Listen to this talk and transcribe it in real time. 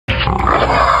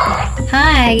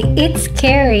Hi, it's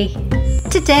Kerry.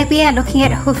 Today we are looking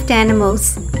at hoofed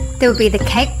animals. There will be the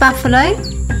Cape buffalo,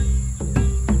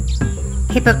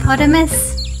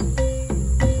 hippopotamus,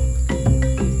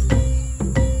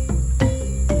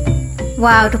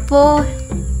 wild boar,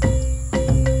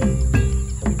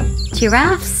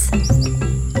 giraffes,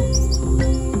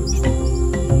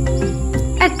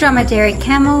 a dromedary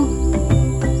camel,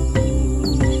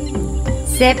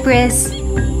 zebras,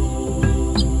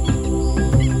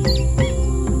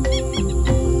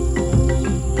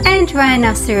 and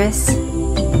rhinoceros,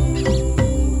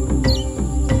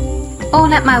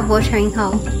 all at my watering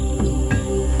hole.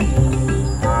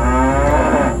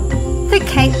 The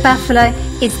Cape buffalo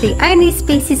is the only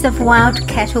species of wild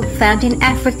cattle found in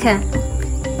Africa.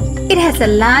 It has a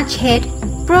large head,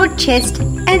 broad chest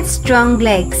and strong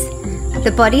legs.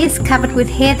 The body is covered with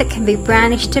hair that can be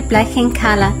brownish to black in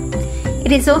colour.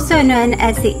 It is also known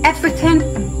as the African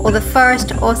or the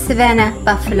forest or savanna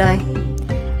buffalo.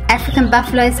 African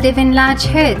buffaloes live in large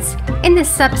herds in the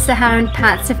sub-Saharan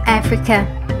parts of Africa.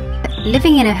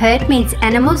 Living in a herd means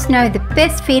animals know the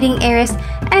best feeding areas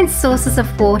and sources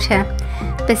of water.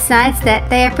 Besides that,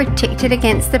 they are protected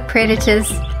against the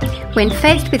predators. When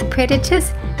faced with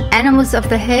predators, animals of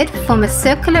the herd form a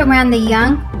circle around the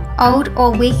young, old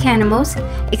or weak animals,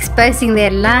 exposing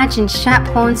their large and sharp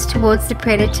horns towards the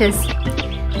predators.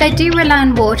 They do rely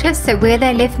on water, so where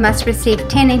they live must receive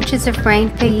 10 inches of rain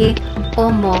per year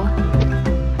or more.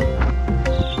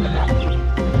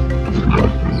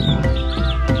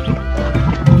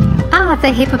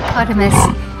 The hippopotamus.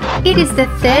 It is the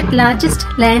third largest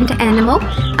land animal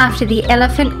after the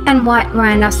elephant and white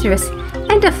rhinoceros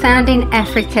and are found in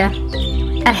Africa.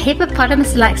 A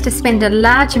hippopotamus likes to spend a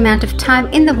large amount of time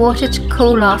in the water to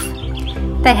cool off.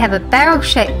 They have a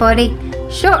barrel-shaped body,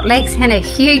 short legs and a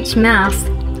huge mouth.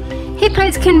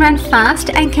 Hippos can run fast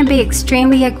and can be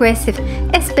extremely aggressive,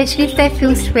 especially if they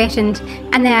feel threatened,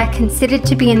 and they are considered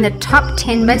to be in the top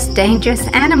 10 most dangerous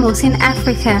animals in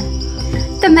Africa.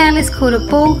 The male is called a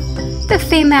bull, the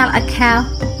female a cow,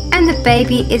 and the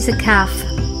baby is a calf.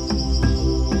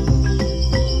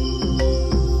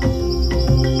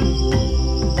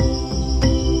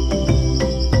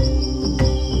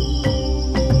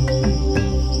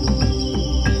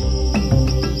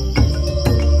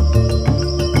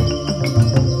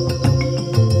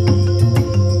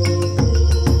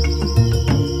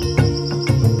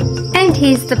 And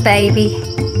here's the baby.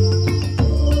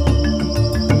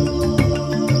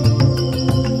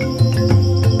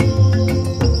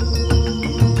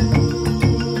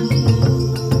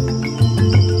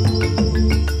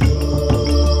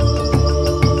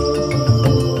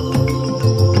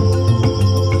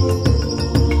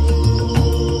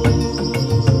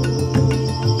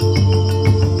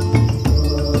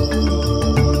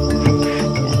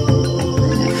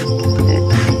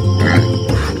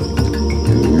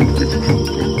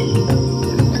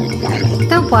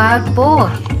 Wild boar.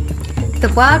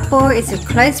 The wild boar is a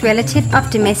close relative of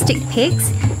domestic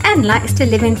pigs and likes to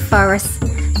live in forests.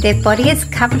 Their body is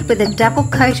covered with a double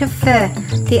coat of fur.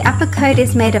 The upper coat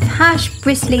is made of harsh,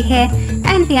 bristly hair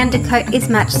and the undercoat is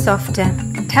much softer.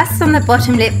 Tusks on the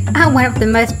bottom lip are one of the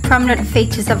most prominent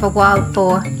features of a wild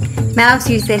boar. Males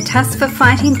use their tusks for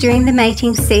fighting during the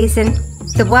mating season.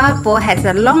 The wild boar has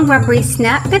a long rubbery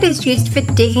snout that is used for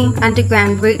digging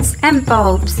underground roots and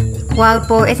bulbs. Wild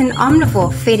boar is an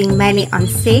omnivore, feeding mainly on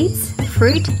seeds,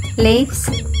 fruit, leaves,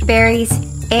 berries,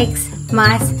 eggs,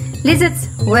 mice, lizards,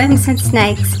 worms and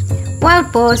snakes.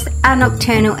 Wild boars are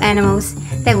nocturnal animals.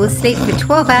 They will sleep for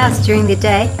 12 hours during the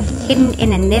day, hidden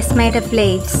in a nest made of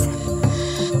leaves.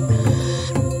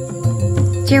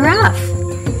 Giraffe.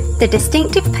 The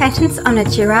distinctive patterns on a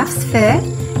giraffe's fur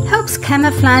helps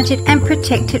camouflage it and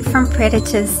protect it from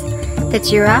predators. The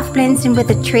giraffe blends in with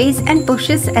the trees and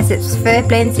bushes as its fur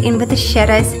blends in with the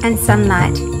shadows and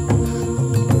sunlight.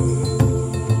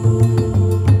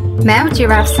 Male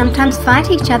giraffes sometimes fight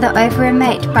each other over a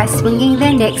mate by swinging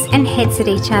their necks and heads at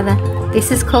each other.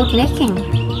 This is called necking.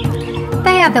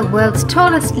 They are the world's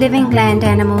tallest living land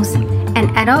animals. An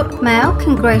adult male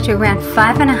can grow to around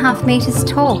 5.5 meters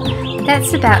tall.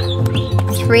 That's about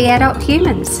 3 adult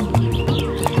humans.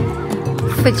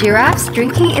 For giraffes,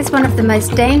 drinking is one of the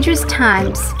most dangerous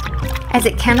times, as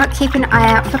it cannot keep an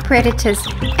eye out for predators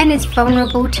and is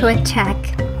vulnerable to attack.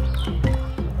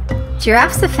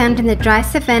 Giraffes are found in the dry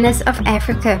savannas of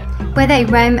Africa, where they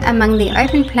roam among the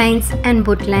open plains and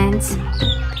woodlands.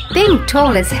 Being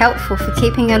tall is helpful for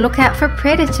keeping a lookout for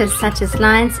predators such as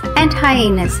lions and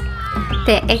hyenas.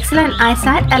 Their excellent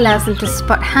eyesight allows them to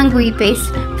spot hungry beasts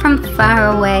from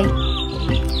far away.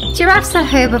 Giraffes are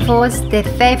herbivores. Their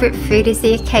favourite food is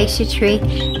the acacia tree,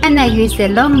 and they use their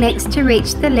long necks to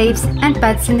reach the leaves and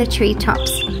buds in the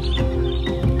treetops.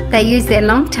 They use their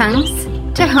long tongues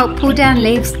to help pull down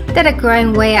leaves that are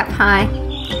growing way up high.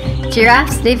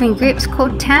 Giraffes live in groups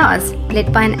called towers,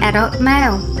 led by an adult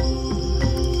male.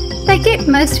 They get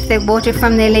most of their water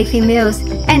from their leafy meals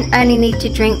and only need to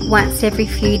drink once every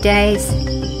few days.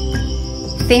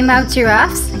 Female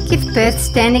giraffes give birth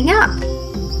standing up.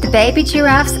 The baby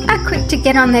giraffes are quick to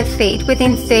get on their feet.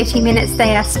 Within 30 minutes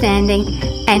they are standing,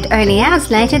 and only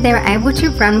hours later they are able to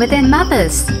run with their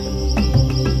mothers.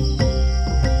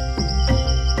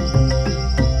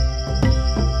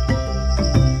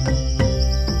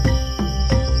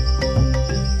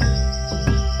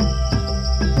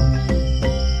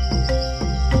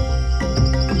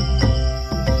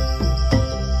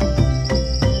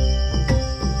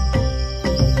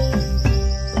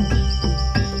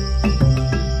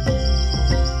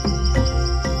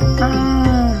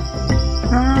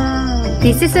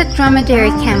 This is a dromedary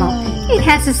camel. It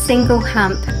has a single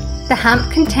hump. The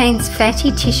hump contains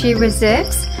fatty tissue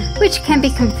reserves, which can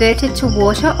be converted to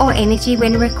water or energy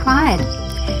when required.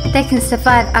 They can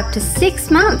survive up to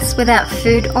 6 months without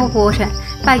food or water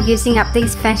by using up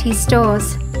these fatty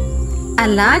stores. A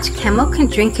large camel can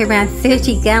drink around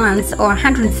 30 gallons or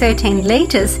 113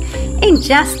 litres in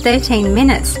just 13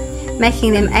 minutes,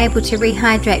 making them able to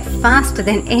rehydrate faster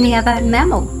than any other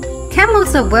mammal.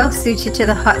 Camels are well suited to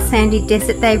the hot sandy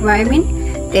desert they roam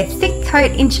in. Their thick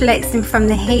coat insulates them from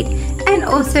the heat and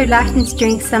also lightens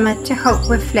during summer to help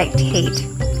reflect heat.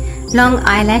 Long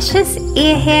eyelashes,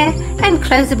 ear hair and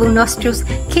closable nostrils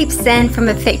keep sand from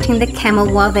affecting the camel,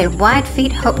 while their wide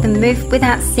feet help them move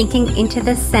without sinking into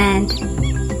the sand.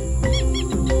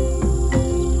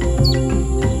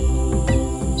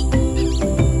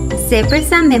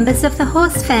 Zebras are members of the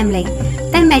horse family.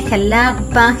 They make a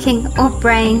loud barking or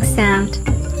braying sound.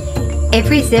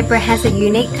 Every zebra has a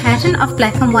unique pattern of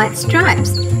black and white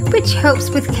stripes, which helps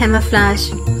with camouflage.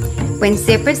 When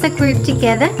zebras are grouped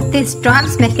together, their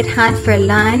stripes make it hard for a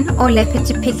lion or leopard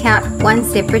to pick out one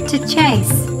zebra to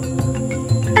chase.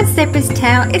 A zebra's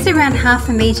tail is around half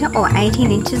a metre or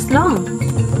 18 inches long.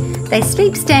 They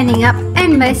sleep standing up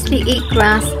and mostly eat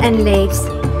grass and leaves.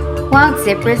 Wild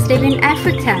zebras live in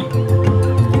Africa.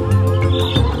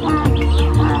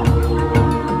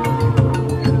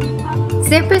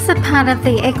 Zebras are part of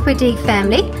the Equidae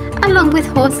family, along with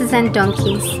horses and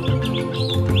donkeys.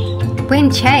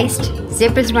 When chased,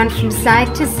 zebras run from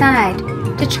side to side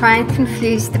to try and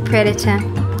confuse the predator.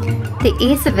 The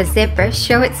ears of a zebra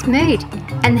show its mood,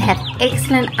 and they have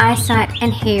excellent eyesight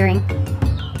and hearing.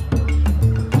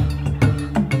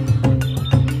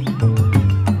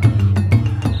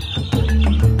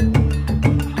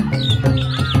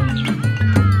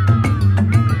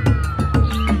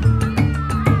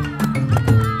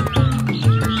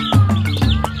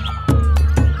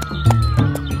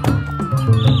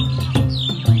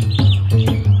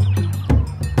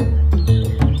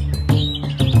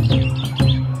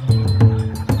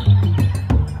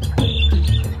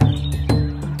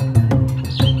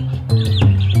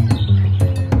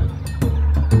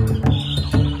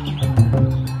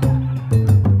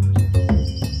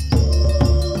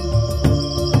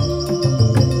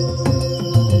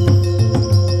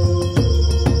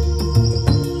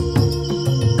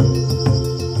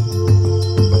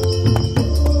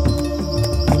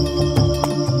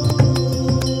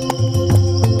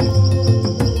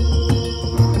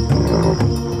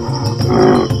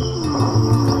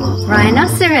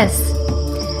 Rhinoceros.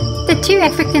 The two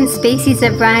African species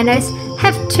of rhinos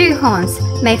have two horns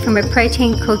made from a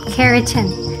protein called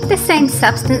keratin, the same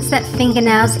substance that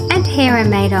fingernails and hair are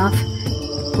made of.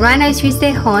 Rhinos use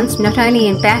their horns not only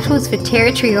in battles for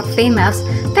territory or females,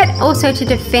 but also to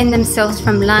defend themselves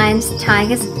from lions,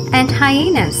 tigers and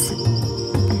hyenas.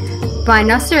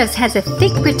 Rhinoceros has a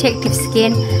thick protective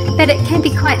skin, but it can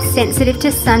be quite sensitive to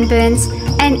sunburns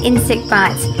and insect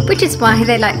bites, which is why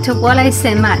they like to wallow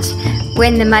so much.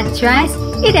 When the mud dries,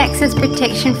 it acts as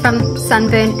protection from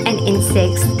sunburn and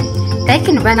insects. They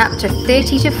can run up to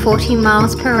 30 to 40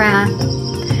 miles per hour.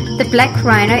 The black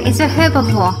rhino is a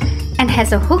herbivore and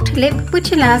has a hooked lip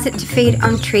which allows it to feed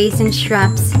on trees and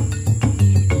shrubs.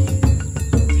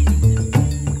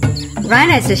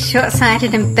 Rhinos are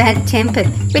short-sighted and bad-tempered,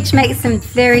 which makes them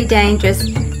very dangerous.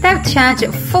 They'll charge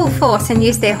at full force and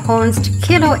use their horns to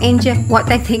kill or injure what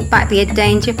they think might be a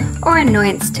danger or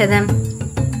annoyance to them.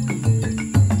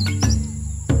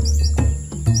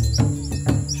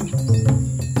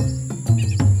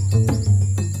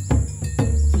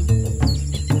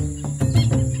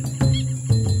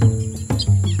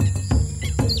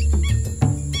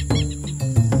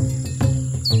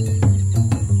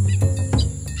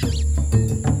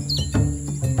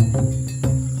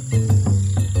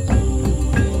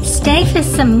 to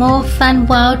some more fun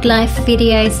wildlife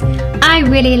videos. I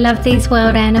really love these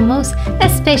wild animals,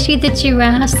 especially the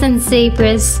giraffes and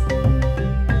zebras.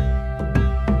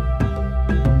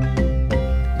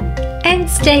 And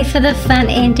stay for the fun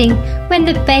ending when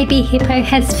the baby hippo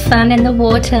has fun in the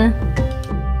water.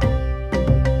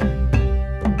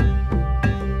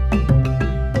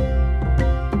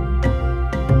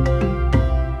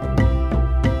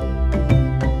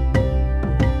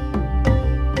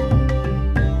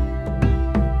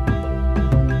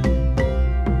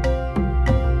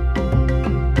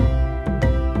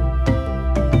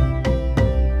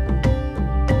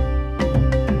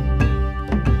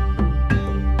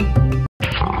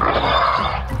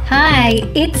 Hi,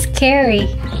 it's Kerry.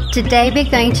 Today we're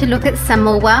going to look at some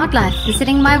more wildlife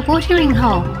visiting my watering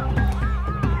hole.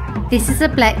 This is a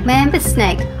black mamba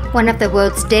snake, one of the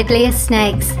world's deadliest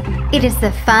snakes. It is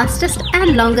the fastest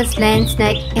and longest land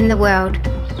snake in the world.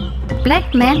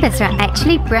 Black mambas are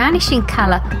actually brownish in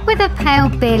colour with a pale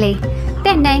belly.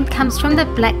 Their name comes from the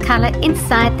black colour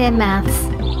inside their mouths.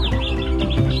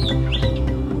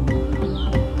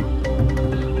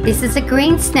 This is a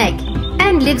green snake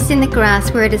and lives in the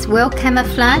grass where it is well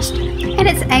camouflaged and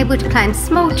it's able to climb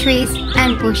small trees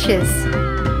and bushes.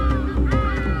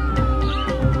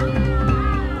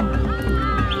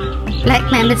 Black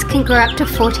mambas can grow up to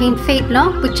 14 feet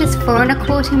long, which is 4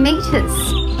 1/4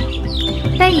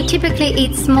 meters. They typically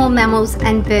eat small mammals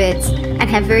and birds and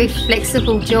have very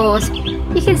flexible jaws.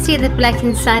 You can see the black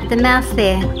inside the mouth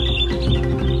there.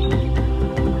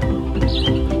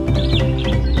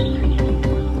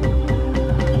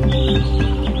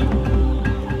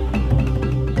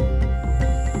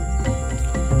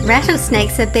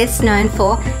 Rattlesnakes are best known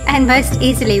for and most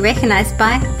easily recognized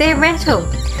by their rattle.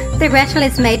 The rattle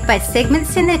is made by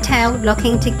segments in their tail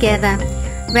locking together.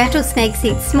 Rattlesnakes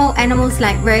eat small animals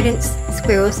like rodents,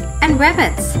 squirrels and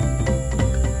rabbits.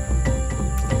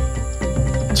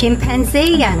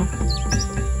 Chimpanzee young.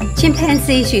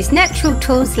 Chimpanzees use natural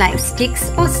tools like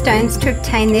sticks or stones to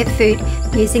obtain their food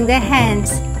using their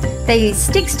hands. They use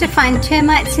sticks to find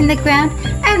termites in the ground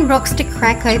and rocks to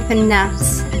crack open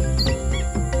nuts.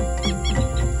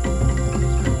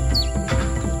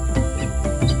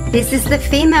 This is the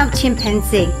female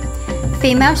chimpanzee.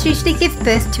 Females usually give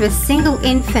birth to a single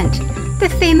infant. The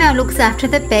female looks after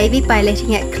the baby by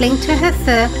letting it cling to her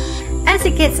fur. As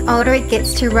it gets older, it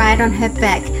gets to ride on her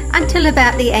back until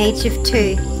about the age of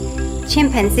 2.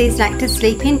 Chimpanzees like to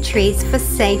sleep in trees for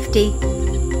safety.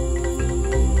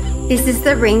 This is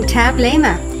the ring-tailed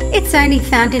lemur. It's only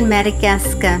found in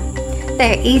Madagascar.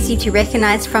 They are easy to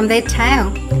recognize from their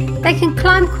tail. They can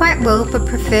climb quite well but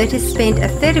prefer to spend a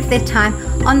third of their time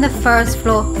on the forest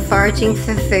floor foraging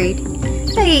for food.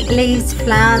 They eat leaves,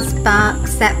 flowers, bark,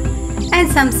 sap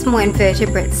and some small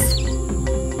invertebrates.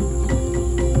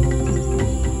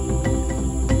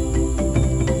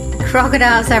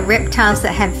 Crocodiles are reptiles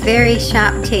that have very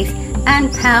sharp teeth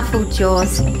and powerful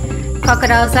jaws.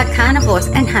 Crocodiles are carnivores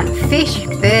and hunt fish,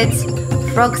 birds,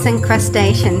 frogs and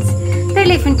crustaceans. They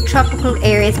live in tropical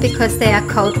areas because they are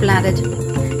cold-blooded.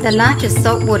 The largest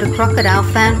saltwater crocodile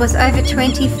found was over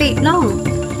 20 feet long,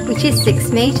 which is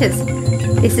 6 meters.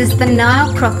 This is the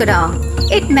Nile crocodile.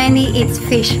 It mainly eats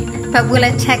fish, but will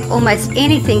attack almost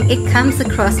anything it comes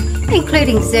across,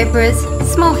 including zebras,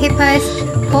 small hippos,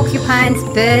 porcupines,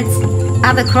 birds,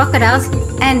 other crocodiles,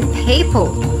 and people.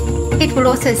 It will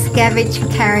also scavenge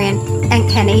carrion and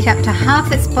can eat up to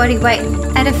half its body weight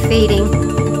at a feeding.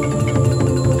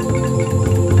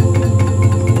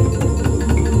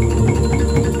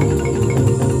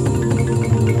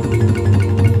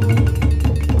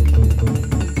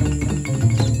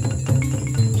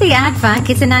 The aardvark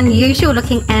is an unusual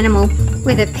looking animal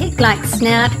with a pig-like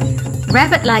snout,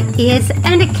 rabbit-like ears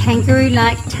and a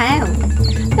kangaroo-like tail.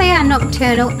 They are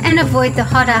nocturnal and avoid the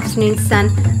hot afternoon sun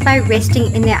by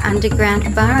resting in their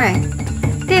underground burrow.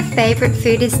 Their favourite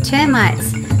food is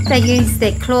termites. They use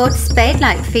their clawed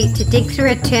spade-like feet to dig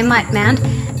through a termite mound,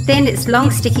 then its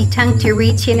long sticky tongue to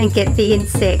reach in and get the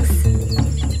insects.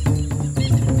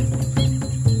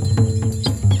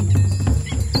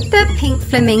 The pink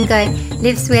flamingo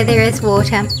lives where there is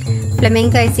water.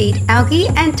 Flamingos eat algae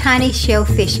and tiny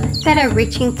shellfish that are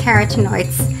rich in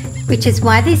carotenoids, which is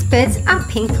why these birds are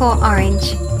pink or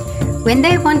orange. When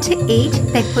they want to eat,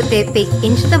 they put their beak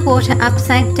into the water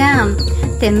upside down.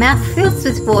 Their mouth fills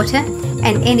with water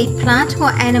and any plant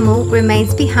or animal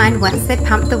remains behind once they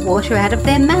pump the water out of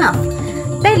their mouth.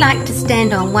 They like to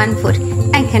stand on one foot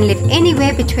and can live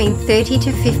anywhere between 30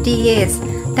 to 50 years.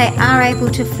 They are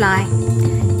able to fly.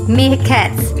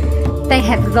 Meerkats. They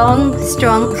have long,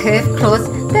 strong, curved claws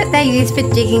that they use for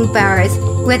digging burrows,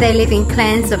 where they live in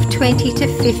clans of 20 to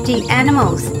 50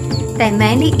 animals. They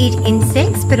mainly eat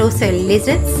insects, but also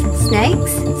lizards,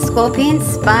 snakes, scorpions,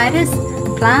 spiders,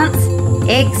 plants,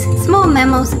 eggs, small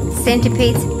mammals,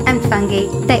 centipedes and fungi.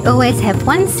 They always have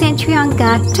one sentry on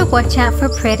guard to watch out for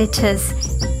predators.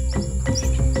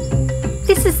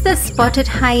 This is the spotted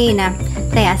hyena.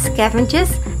 They are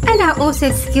scavengers and are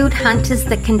also skilled hunters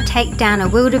that can take down a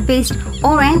wildebeest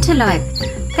or antelope.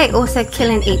 They also kill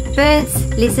and eat birds,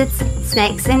 lizards,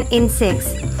 snakes and insects.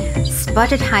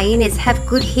 Spotted hyenas have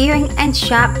good hearing and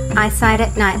sharp eyesight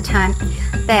at night time.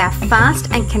 They are fast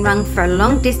and can run for a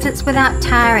long distance without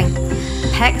tiring.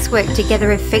 Packs work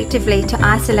together effectively to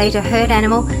isolate a herd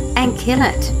animal and kill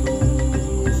it.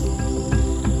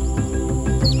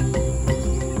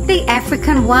 The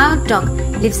African wild dog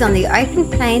lives on the open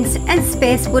plains and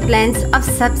sparse woodlands of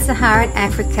sub-Saharan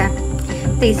Africa.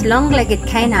 These long-legged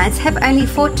canines have only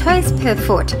 4 toes per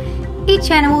foot. Each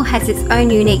animal has its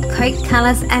own unique coat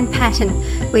colours and pattern,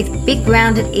 with big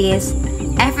rounded ears.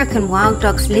 African wild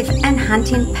dogs live and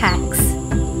hunt in packs.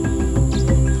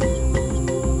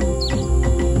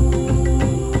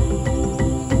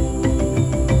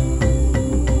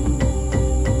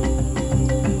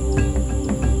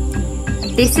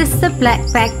 This is the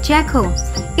black-backed jackal.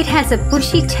 It has a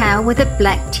bushy tail with a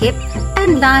black tip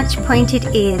and large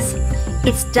pointed ears.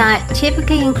 Its diet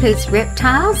typically includes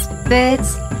reptiles,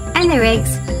 birds and their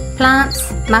eggs,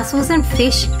 plants, mussels and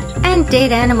fish, and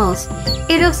dead animals.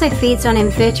 It also feeds on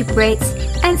invertebrates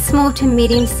and small to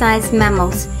medium-sized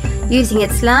mammals, using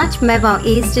its large mobile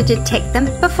ears to detect them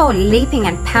before leaping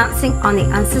and pouncing on the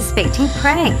unsuspecting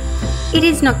prey. It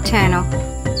is nocturnal.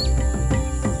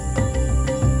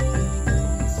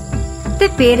 The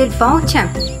bearded vulture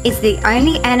is the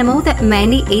only animal that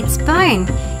mainly eats bone.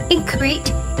 In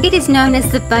Crete, it is known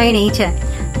as the bone eater.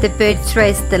 The bird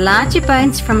throws the larger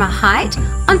bones from a height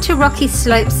onto rocky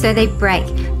slopes so they break,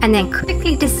 and then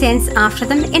quickly descends after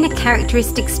them in a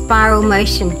characteristic spiral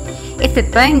motion. If the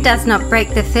bone does not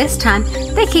break the first time,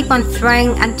 they keep on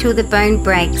throwing until the bone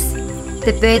breaks.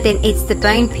 The bird then eats the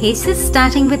bone pieces,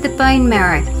 starting with the bone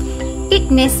marrow. It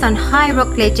nests on high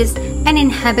rock ledges and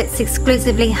inhabits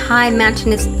exclusively high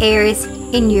mountainous areas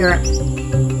in Europe.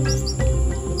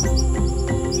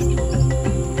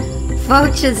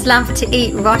 Vultures love to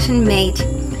eat rotten meat.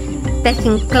 They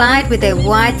can glide with their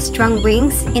wide, strong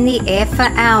wings in the air for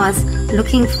hours,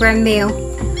 looking for a meal.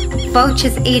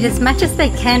 Vultures eat as much as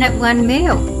they can at one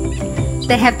meal.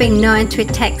 They have been known to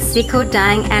attack sick or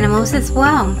dying animals as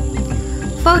well.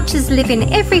 Vultures live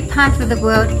in every part of the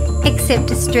world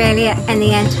except Australia and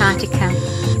the Antarctica.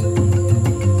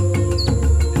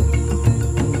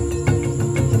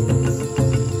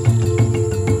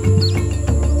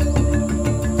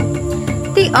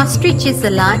 The ostrich is the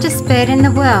largest bird in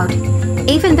the world.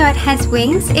 Even though it has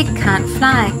wings, it can't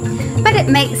fly, but it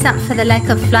makes up for the lack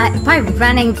of flight by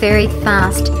running very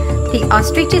fast. The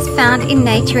ostrich is found in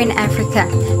nature in Africa,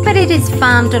 but it is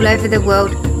farmed all over the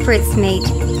world for its meat.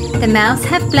 The males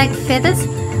have black feathers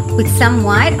with some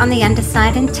white on the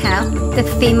underside and tail. The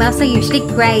females are usually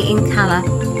grey in colour.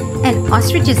 An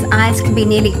ostrich's eyes can be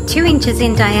nearly 2 inches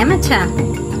in diameter.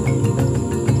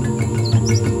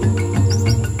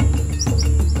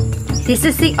 This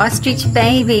is the ostrich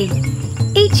baby.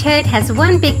 Each herd has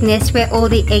one big nest where all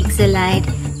the eggs are laid.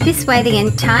 This way the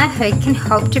entire herd can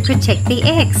help to protect the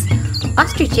eggs.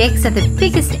 Ostrich eggs are the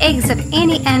biggest eggs of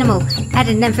any animal at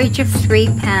an average of 3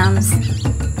 pounds.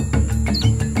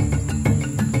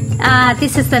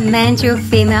 This is the mandrill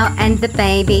female and the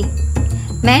baby.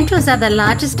 Mandrills are the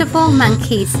largest of all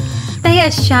monkeys. They are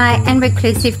shy and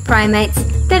reclusive primates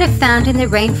that are found in the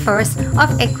rainforests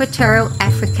of equatorial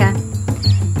Africa.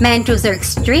 Mandrills are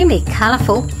extremely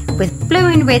colourful, with blue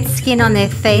and red skin on their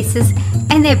faces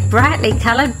and their brightly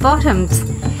coloured bottoms.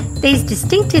 These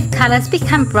distinctive colours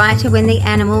become brighter when the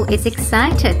animal is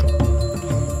excited.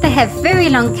 They have very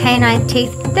long canine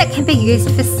teeth that can be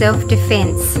used for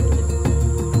self-defence.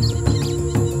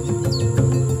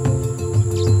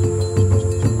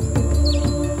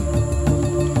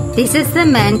 This is the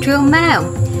mandrill male.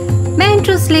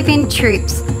 Mandrills live in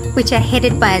troops, which are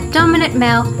headed by a dominant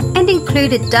male and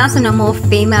include a dozen or more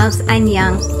females and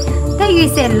young. They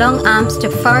use their long arms to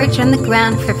forage on the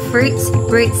ground for fruits,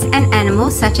 roots and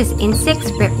animals such as insects,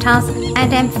 reptiles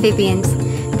and amphibians.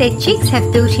 Their cheeks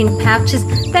have built-in pouches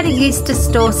that are used to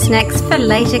store snacks for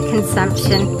later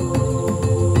consumption.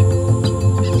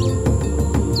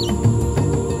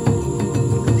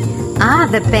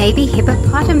 The baby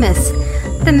hippopotamus.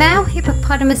 The male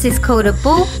hippopotamus is called a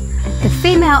bull, the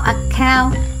female a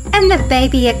cow and the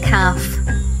baby a calf.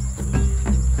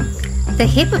 The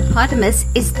hippopotamus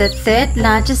is the third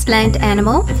largest land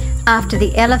animal after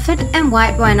the elephant and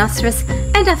white rhinoceros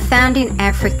and are found in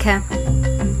Africa.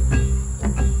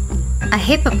 A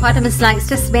hippopotamus likes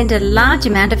to spend a large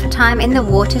amount of time in the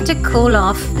water to cool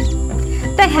off.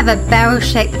 They have a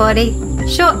barrel-shaped body,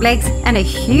 short legs and a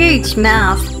huge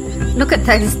mouth. Look at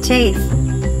those teeth.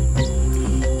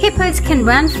 Hippos can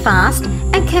run fast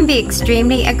and can be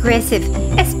extremely aggressive,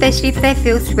 especially if they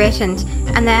feel threatened,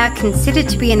 and they are considered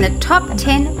to be in the top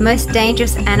 10 most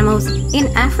dangerous animals in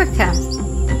Africa.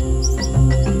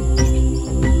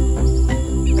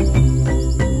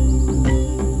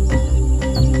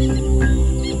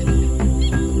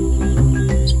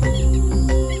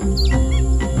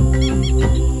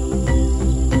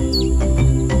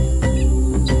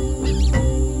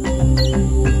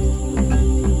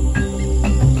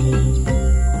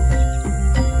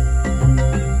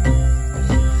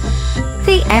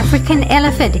 The African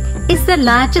elephant is the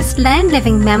largest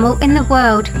land-living mammal in the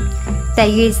world. They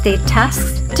use their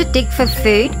tusks to dig for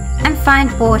food and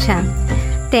find water.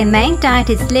 Their main diet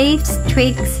is leaves,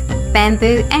 twigs,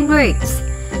 bamboo and roots.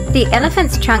 The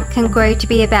elephant's trunk can grow to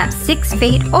be about 6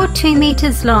 feet or 2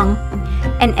 meters long.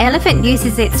 An elephant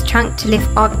uses its trunk to lift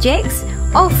objects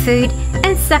or food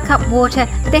and suck up water,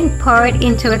 then pour it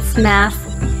into its mouth.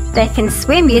 They can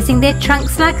swim using their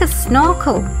trunks like a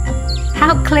snorkel.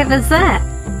 How clever is that?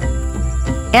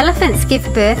 Elephants give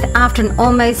birth after an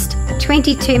almost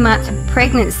 22-month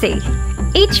pregnancy.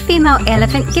 Each female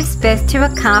elephant gives birth to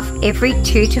a calf every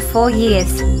 2 to 4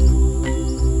 years.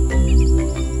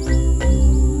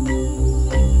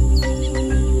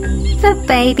 The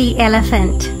baby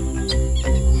elephant.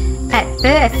 At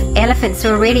birth, elephants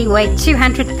already weigh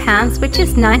 200 pounds, which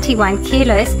is 91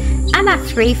 kilos, and are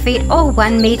 3 feet or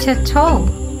 1 meter tall.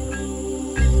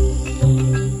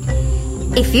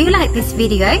 If you like this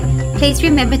video, please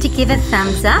remember to give a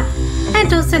thumbs up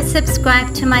and also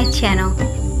subscribe to my channel.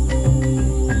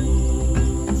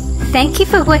 Thank you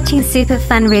for watching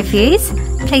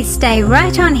SuperFunReviews. Please stay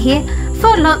right on here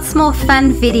for lots more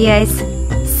fun videos.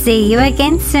 See you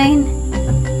again soon.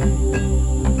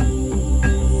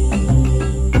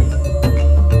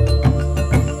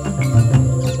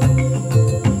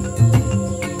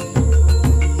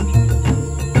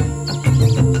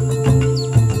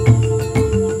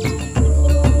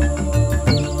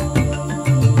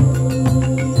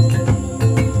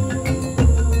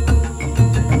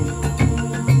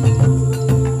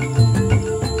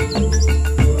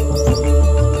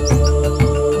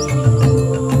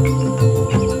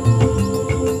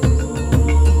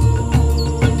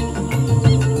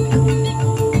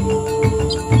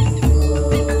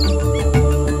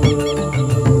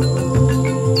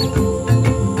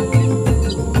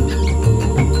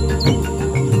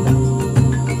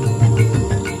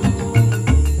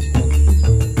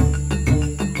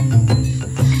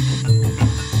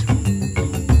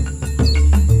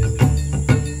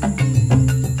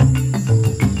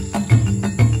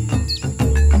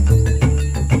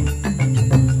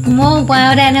 More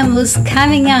wild animals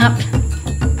coming up.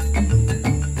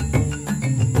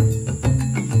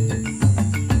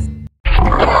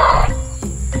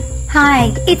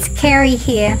 Hi, it's Kerry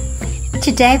here.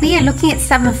 Today we are looking at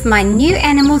some of my new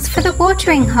animals for the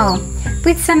watering hole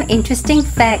with some interesting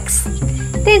facts.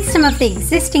 Then some of the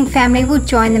existing family will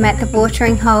join them at the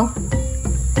watering hole.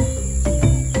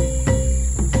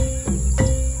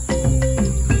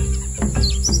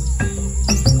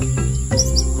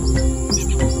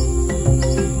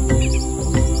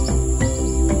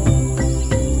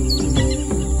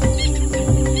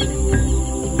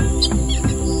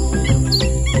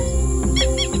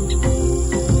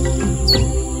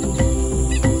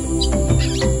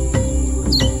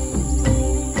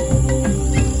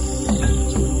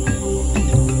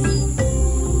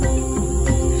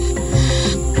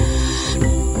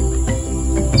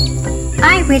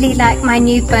 I really like my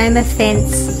new boma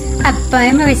fence. A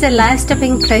boma is a livestock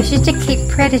enclosure to keep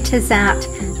predators out.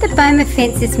 The boma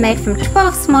fence is made from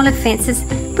 12 smaller fences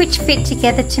which fit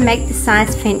together to make the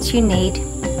size fence you need.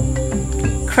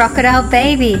 Crocodile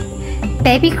baby.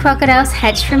 Baby crocodiles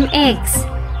hatch from eggs.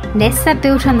 Nests are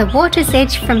built on the water's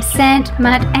edge from sand,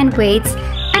 mud and weeds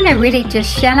and are really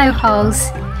just shallow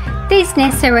holes. These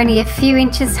nests are only a few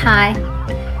inches high.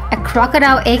 A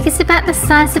crocodile egg is about the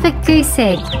size of a goose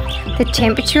egg. The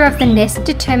temperature of the nest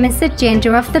determines the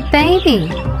gender of the baby.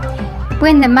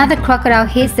 When the mother crocodile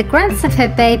hears the grunts of her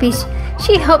babies,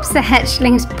 she helps the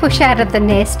hatchlings push out of the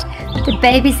nest. The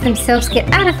babies themselves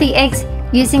get out of the eggs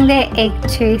using their egg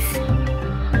tooth.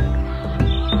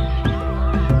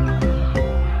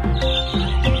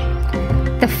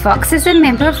 The fox is a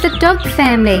member of the dog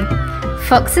family.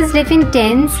 Foxes live in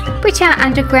dens, which are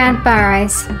underground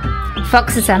burrows.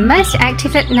 Foxes are most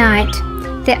active at night.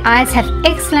 Their eyes have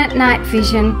excellent night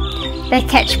vision. They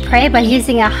catch prey by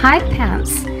using a high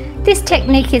pounce. This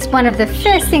technique is one of the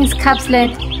first things cubs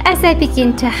learn as they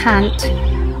begin to hunt.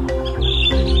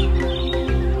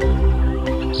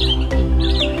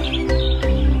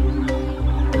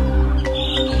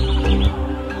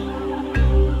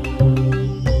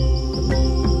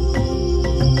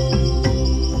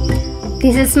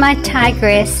 This is my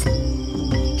tigress.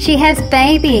 She has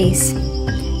babies.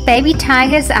 Baby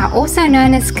tigers are also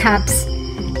known as cubs.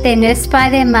 They're nursed by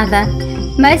their mother.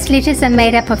 Most litters are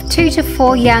made up of 2 to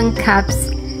 4 young cubs.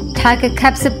 Tiger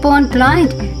cubs are born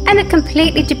blind and are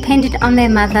completely dependent on their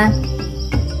mother.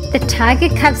 The tiger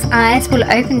cub's eyes will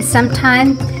open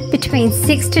sometime between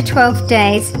 6 to 12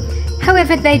 days.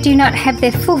 However, they do not have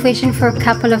their full vision for a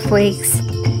couple of weeks.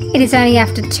 It is only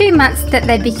after 2 months that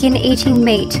they begin eating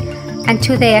meat,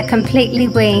 until they are completely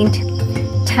weaned.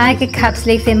 Tiger cubs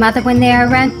leave their mother when they are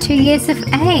around 2 years of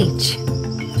age.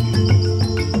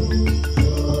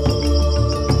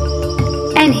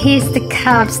 And here's the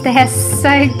cubs. They are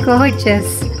so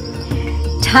gorgeous.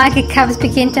 Tiger cubs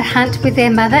begin to hunt with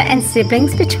their mother and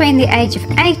siblings between the age of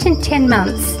 8 and 10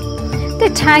 months.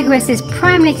 The tigress is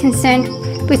primarily concerned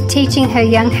with teaching her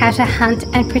young how to hunt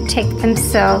and protect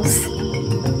themselves.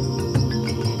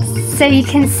 So you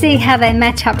can see how they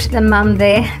match up to the mum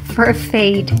there for a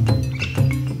feed.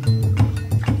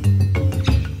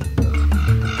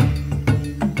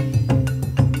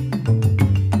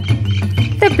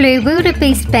 The blue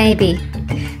wildebeest baby.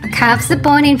 Calves are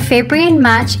born in February and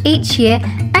March each year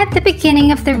at the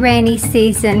beginning of the rainy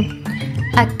season.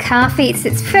 A calf eats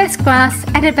its first grass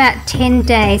at about 10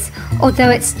 days, although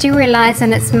it still relies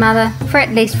on its mother for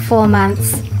at least 4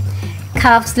 months.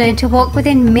 Calves learn to walk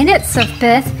within minutes of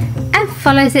birth and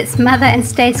follows its mother and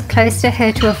stays close to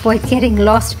her to avoid getting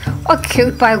lost or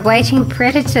killed by waiting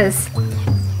predators.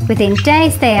 Within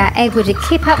days they are able to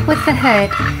keep up with the herd.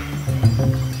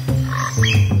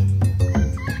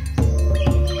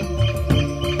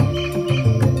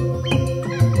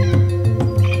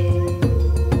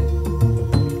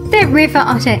 The river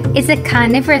otter is a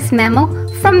carnivorous mammal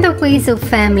from the weasel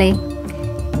family.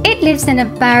 It lives in a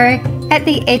burrow at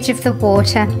the edge of the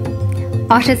water.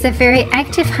 Otters are very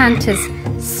active hunters,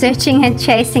 searching and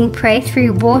chasing prey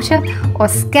through water or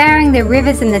scouring the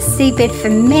rivers and the seabed for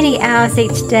many hours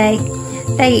each day.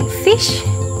 They eat fish,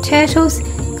 turtles,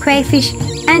 crayfish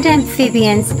and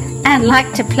amphibians and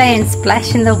like to play and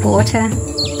splash in the water.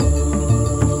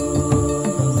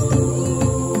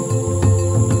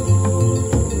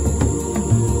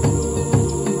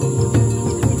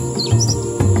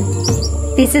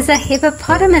 This is a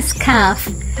hippopotamus calf.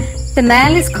 The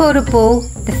male is called a bull,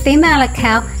 the female a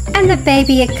cow, and the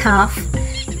baby a calf.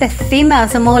 The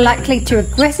females are more likely to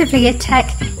aggressively attack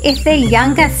if their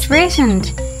young are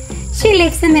threatened. She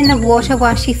leaves them in the water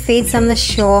while she feeds on the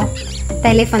shore.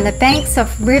 They live on the banks of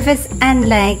rivers and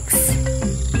lakes.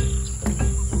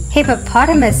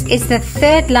 Hippopotamus is the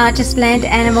 3rd largest land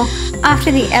animal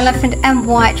after the elephant and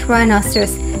white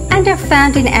rhinoceros and are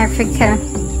found in Africa.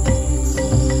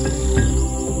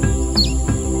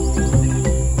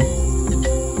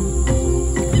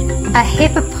 A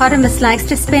hippopotamus likes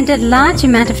to spend a large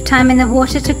amount of time in the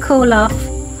water to cool off.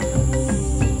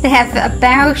 They have a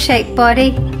barrel-shaped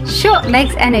body, short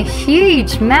legs and a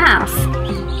huge mouth.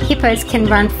 Hippos can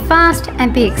run fast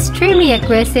and be extremely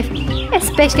aggressive,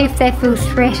 especially if they feel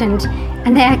threatened,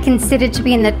 and they are considered to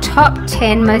be in the top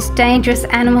 10 most dangerous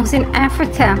animals in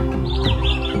Africa.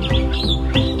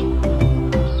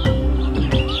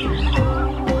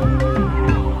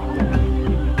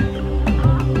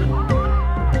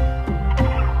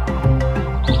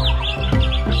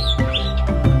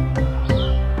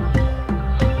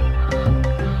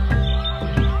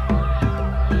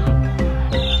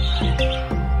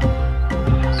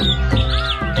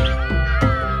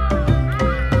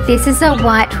 This is a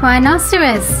white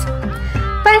rhinoceros.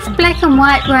 Both black and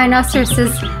white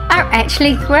rhinoceroses are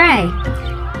actually grey.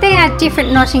 They are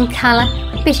different not in colour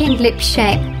but in lip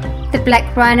shape. The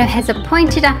black rhino has a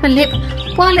pointed upper lip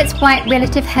while its white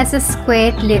relative has a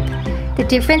squared lip. The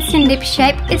difference in lip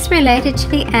shape is related to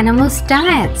the animal's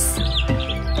diets.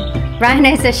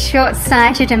 Rhinos are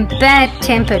short-sighted and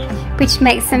bad-tempered, which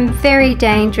makes them very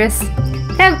dangerous.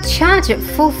 They'll charge at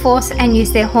full force and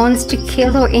use their horns to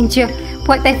kill or injure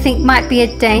what they think might be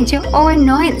a danger or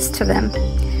annoyance to them.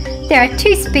 There are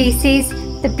 2 species,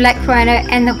 the black rhino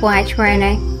and the white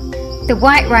rhino. The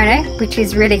white rhino, which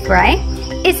is really grey,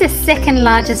 is the 2nd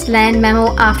largest land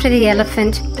mammal after the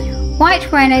elephant.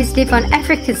 White rhinos live on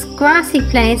Africa's grassy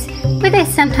plains where they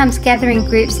sometimes gather in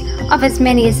groups of as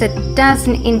many as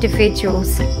 12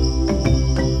 individuals.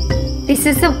 This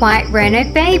is a white rhino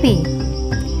baby.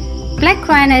 Black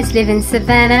rhinos live in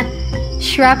savanna,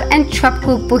 shrub and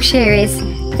tropical bush areas.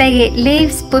 They eat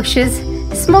leaves, bushes,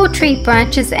 small tree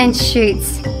branches and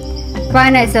shoots.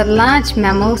 Rhinos are large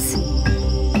mammals.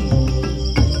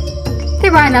 The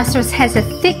rhinoceros has a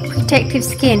thick protective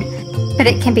skin, but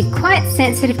it can be quite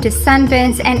sensitive to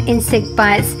sunburns and insect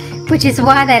bites, which is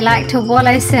why they like to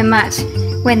wallow so much.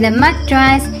 When the mud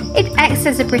dries, it acts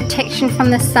as a protection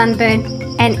from the sunburn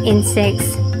and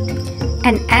insects.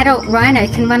 An adult rhino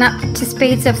can run up to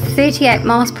speeds of 38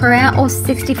 miles per hour or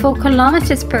 64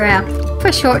 kilometers per hour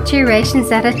for short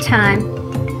durations at a time.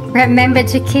 Remember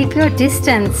to keep your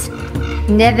distance.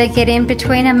 Never get in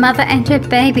between a mother and her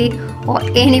baby or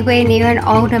anywhere near an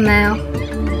older male.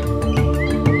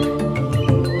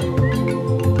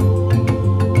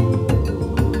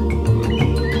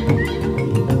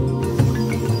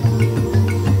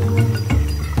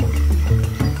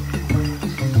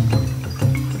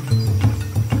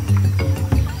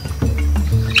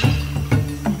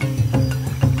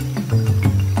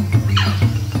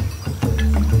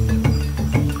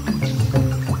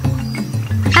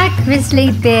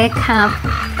 Grizzly bear cub.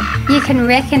 You can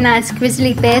recognize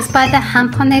grizzly bears by the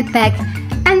hump on their back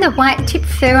and the white tipped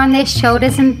fur on their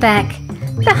shoulders and back.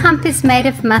 The hump is made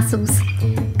of muscles.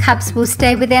 Cubs will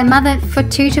stay with their mother for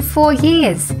 2 to 4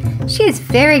 years. She is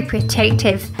very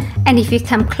protective, and if you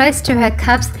come close to her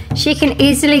cubs, she can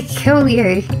easily kill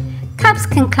you. Cubs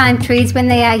can climb trees when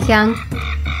they are young.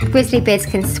 Grizzly bears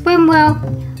can swim well,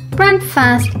 run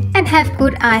fast, and have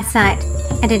good eyesight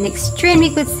and an extremely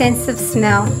good sense of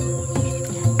smell.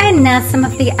 And now some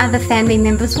of the other family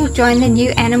members will join the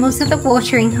new animals at the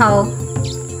watering hole.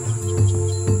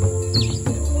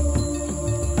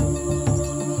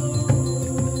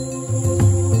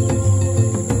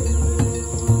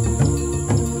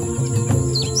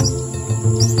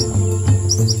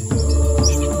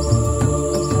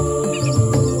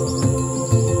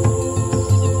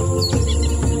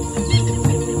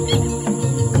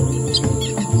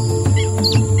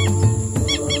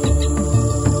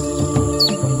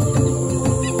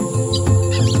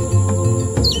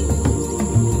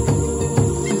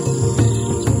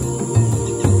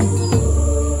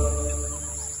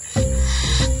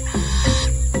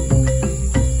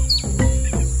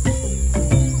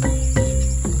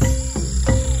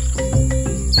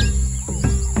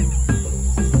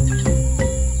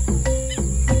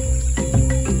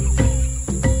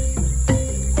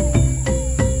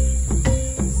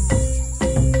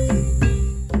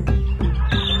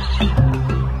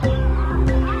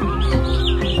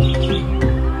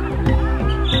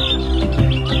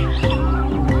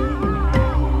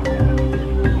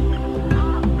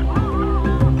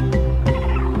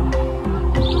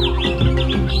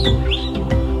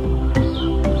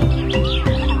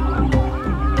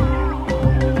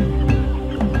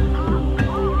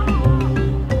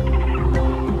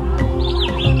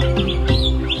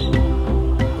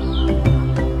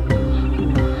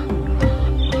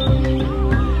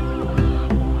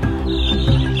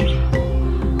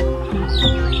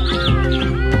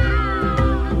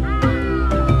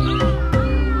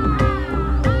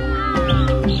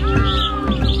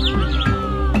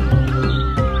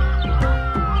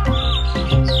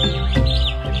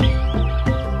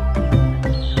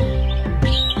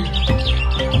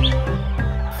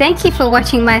 Thank you for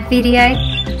watching my video.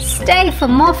 Stay for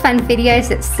more fun videos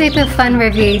at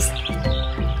SuperFunReviews.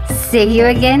 See you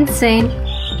again soon.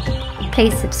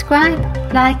 Please subscribe,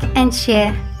 like and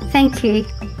share. Thank you.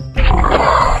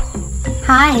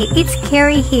 Hi, it's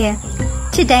Kerry here.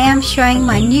 Today I'm showing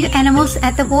my new animals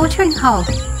at the watering hole.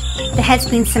 There has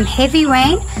been some heavy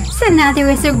rain, so now there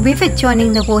is a river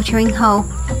joining the watering hole.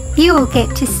 You will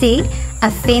get to see a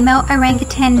female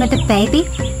orangutan with a baby,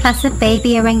 plus a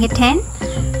baby orangutan,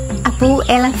 a bull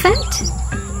elephant,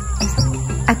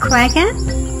 a quagga,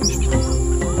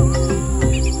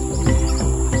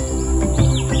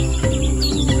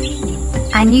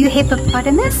 a new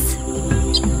hippopotamus,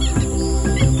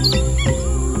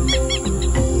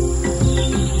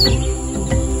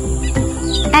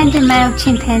 and a male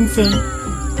chimpanzee.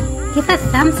 Give a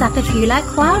thumbs up if you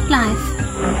like wildlife.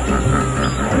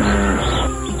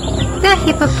 The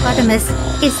hippopotamus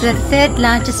is the third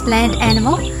largest land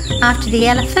animal after the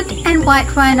elephant and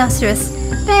white rhinoceros.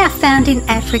 They are found in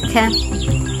Africa.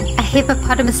 A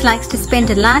hippopotamus likes to spend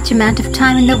a large amount of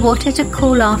time in the water to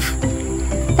cool off.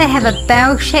 They have a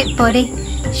barrel-shaped body,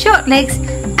 short legs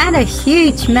and a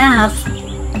huge mouth.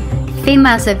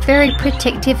 Females are very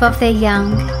protective of their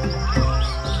young.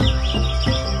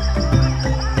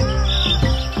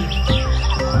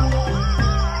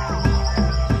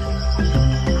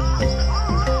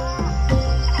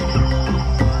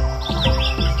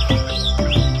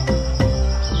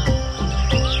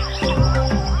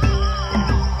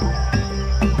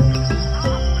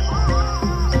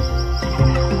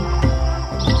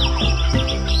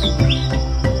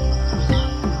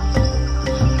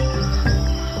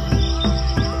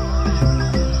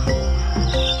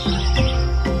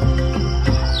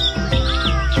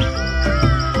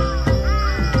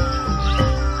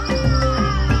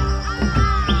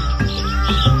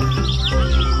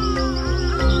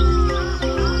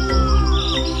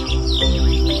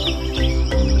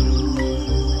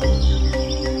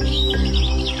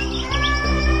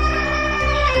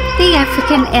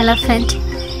 African elephant.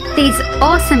 These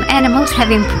awesome animals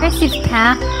have impressive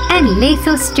power and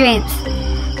lethal strength.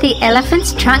 The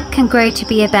elephant's trunk can grow to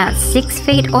be about 6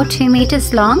 feet or 2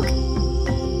 meters long.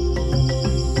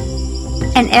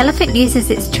 An elephant uses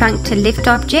its trunk to lift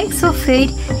objects or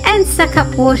food and suck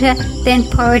up water, then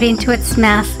pour it into its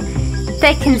mouth.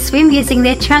 They can swim using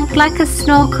their trunk like a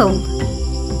snorkel.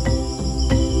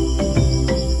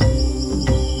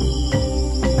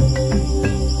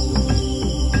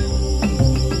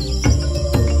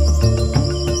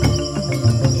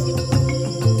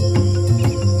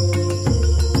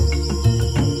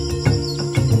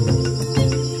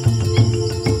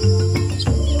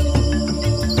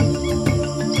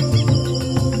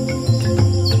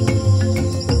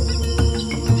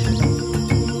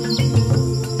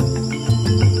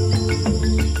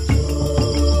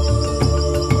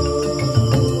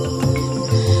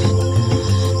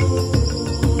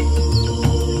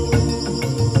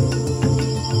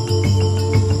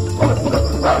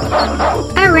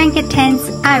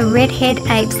 Orangutans are red-haired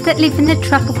apes that live in the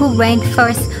tropical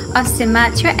rainforests of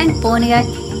Sumatra and Borneo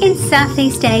in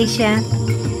Southeast Asia.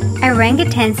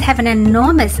 Orangutans have an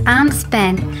enormous arm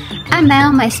span. A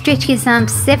male may stretch his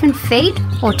arms 7 feet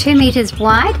or 2 meters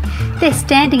wide. Their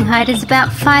standing height is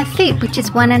about 5 feet, which is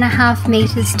 1.5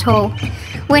 meters tall.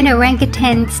 When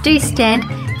orangutans do stand,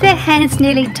 their hands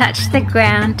nearly touch the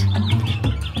ground.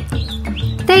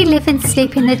 They live and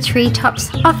sleep in the treetops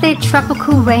of their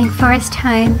tropical rainforest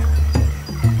home.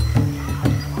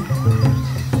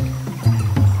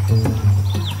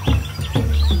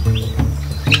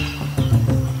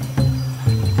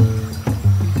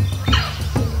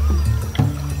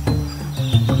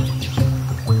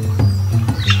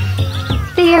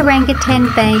 The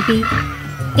orangutan baby.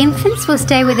 Infants will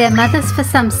stay with their mothers for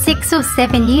some 6 or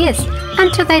 7 years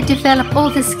until they develop all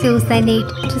the skills they need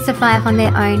to survive on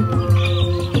their own.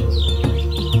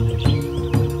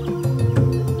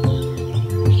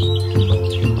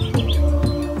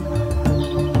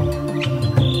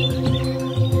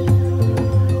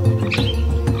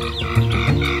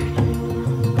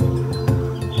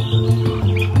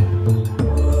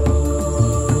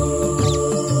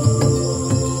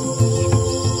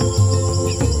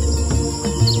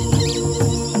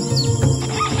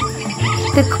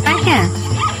 The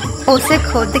quagga, also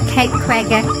called the Cape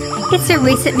quagga, is a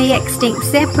recently extinct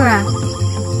zebra.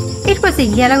 It was a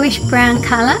yellowish-brown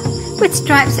colour with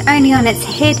stripes only on its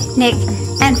head, neck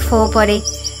and forebody,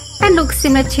 and looks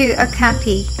similar to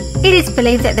okapi. It is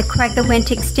believed that the quagga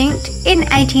went extinct in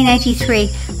 1883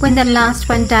 when the last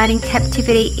one died in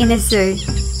captivity in a zoo.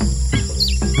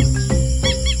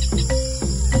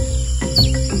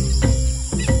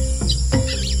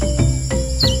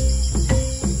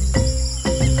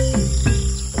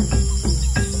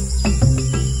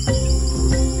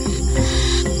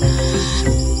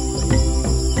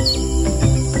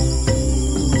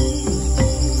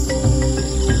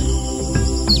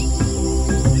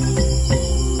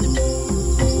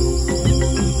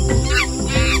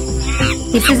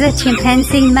 This is a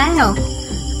chimpanzee male.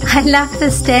 I love the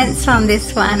stance on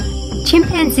this one.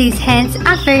 Chimpanzees' hands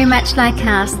are very much like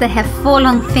ours. They have 4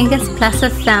 long fingers plus a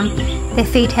thumb. Their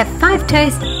feet have 5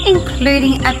 toes,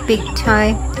 including a big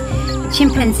toe.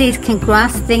 Chimpanzees can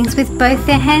grasp things with both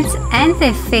their hands and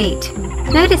their feet.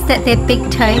 Notice that their big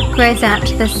toe grows out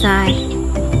to the side.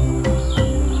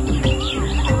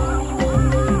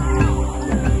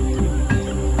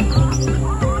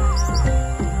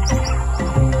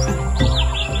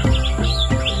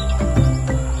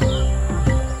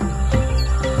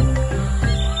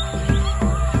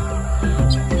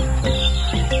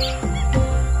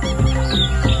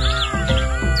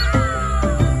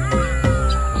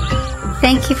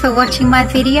 Thank you for watching my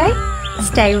video.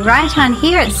 Stay right on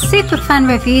here at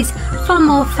SuperFunReviews for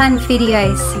more fun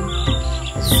videos.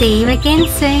 See you again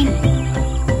soon.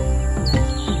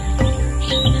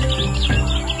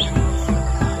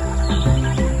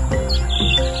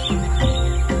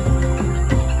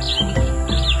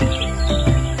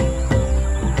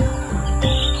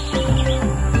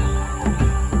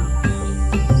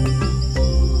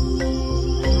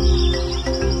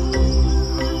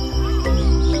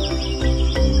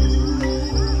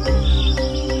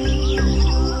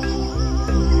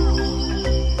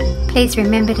 Please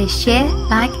remember to share,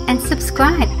 like and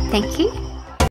subscribe. Thank you.